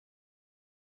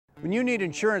When you need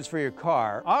insurance for your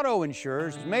car, auto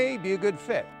insurers may be a good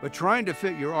fit. But trying to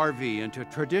fit your RV into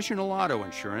traditional auto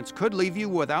insurance could leave you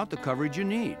without the coverage you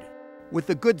need. With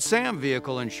the Good Sam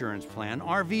Vehicle Insurance Plan,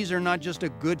 RVs are not just a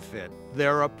good fit,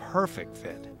 they're a perfect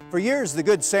fit. For years, the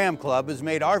Good Sam Club has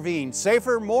made RVing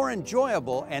safer, more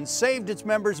enjoyable, and saved its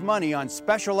members money on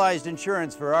specialized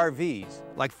insurance for RVs,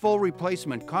 like full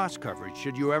replacement cost coverage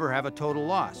should you ever have a total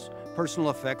loss, personal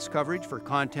effects coverage for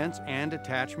contents and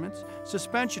attachments,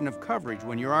 suspension of coverage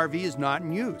when your RV is not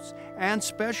in use, and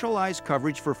specialized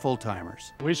coverage for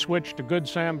full-timers. We switched to Good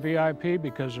Sam VIP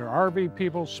because they're RV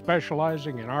people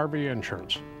specializing in RV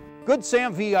insurance. Good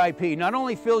Sam VIP not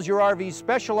only fills your RV's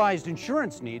specialized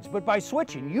insurance needs, but by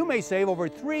switching, you may save over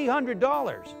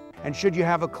 $300. And should you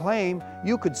have a claim,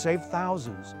 you could save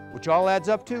thousands, which all adds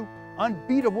up to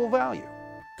unbeatable value.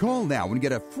 Call now and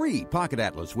get a free Pocket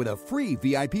Atlas with a free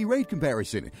VIP rate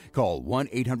comparison. Call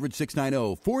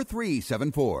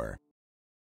 1-800-690-4374.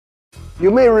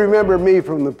 You may remember me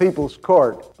from the People's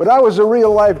Court, but I was a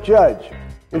real-life judge.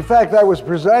 In fact, I was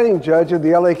presiding judge of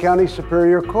the LA County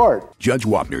Superior Court. Judge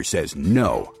Wapner says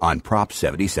no on Prop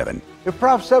 77. If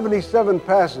Prop 77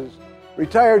 passes,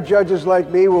 retired judges like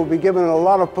me will be given a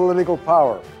lot of political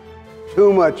power.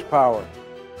 Too much power.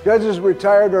 Judges,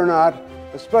 retired or not,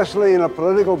 especially in a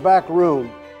political back room,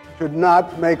 should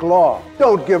not make law.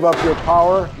 Don't give up your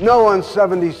power. No on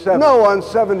 77. No on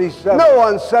 77. No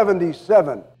on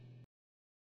 77.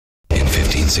 In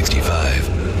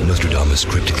 1565, Nostradamus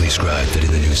cryptically scribed that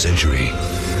in the new century,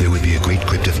 there would be a great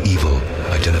crypt of evil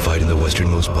identified in the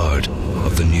westernmost part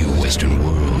of the new Western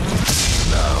world.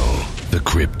 Now, the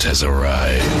crypt has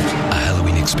arrived. A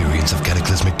Halloween experience of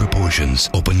cataclysmic proportions.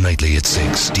 Open nightly at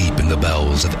 6, deep in the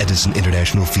bowels of Edison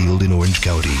International Field in Orange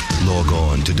County. Log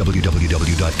on to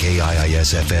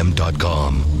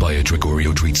www.kiisfm.com. Buy a Trick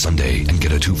Treat Sunday and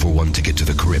get a 2-for-1 ticket to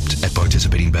the crypt at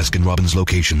participating Baskin-Robbins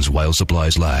locations while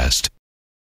supplies last.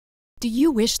 Do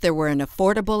you wish there were an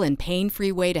affordable and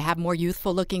pain-free way to have more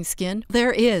youthful-looking skin?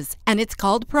 There is, and it's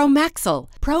called Promaxil.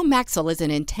 Promaxil is an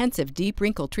intensive deep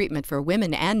wrinkle treatment for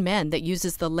women and men that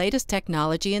uses the latest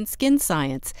technology in skin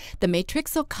science, the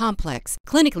Matrixyl Complex,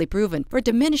 clinically proven for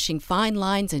diminishing fine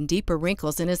lines and deeper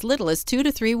wrinkles in as little as 2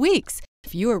 to 3 weeks.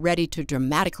 If you are ready to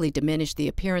dramatically diminish the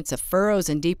appearance of furrows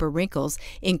and deeper wrinkles,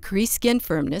 increase skin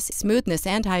firmness, smoothness,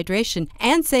 and hydration,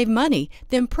 and save money,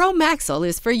 then Promaxil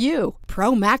is for you.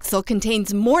 Promaxil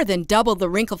contains more than double the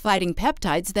wrinkle-fighting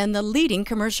peptides than the leading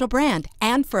commercial brand,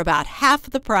 and for about half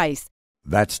the price.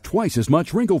 That's twice as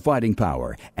much wrinkle-fighting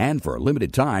power. And for a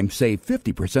limited time, save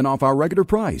 50% off our regular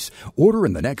price. Order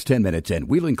in the next 10 minutes and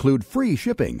we'll include free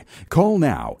shipping. Call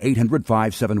now,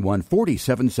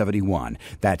 800-571-4771.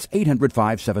 That's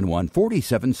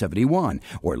 800-571-4771.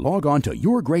 Or log on to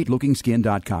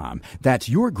yourgreatlookingskin.com. That's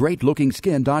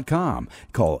yourgreatlookingskin.com.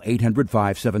 Call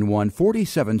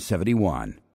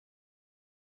 800-571-4771.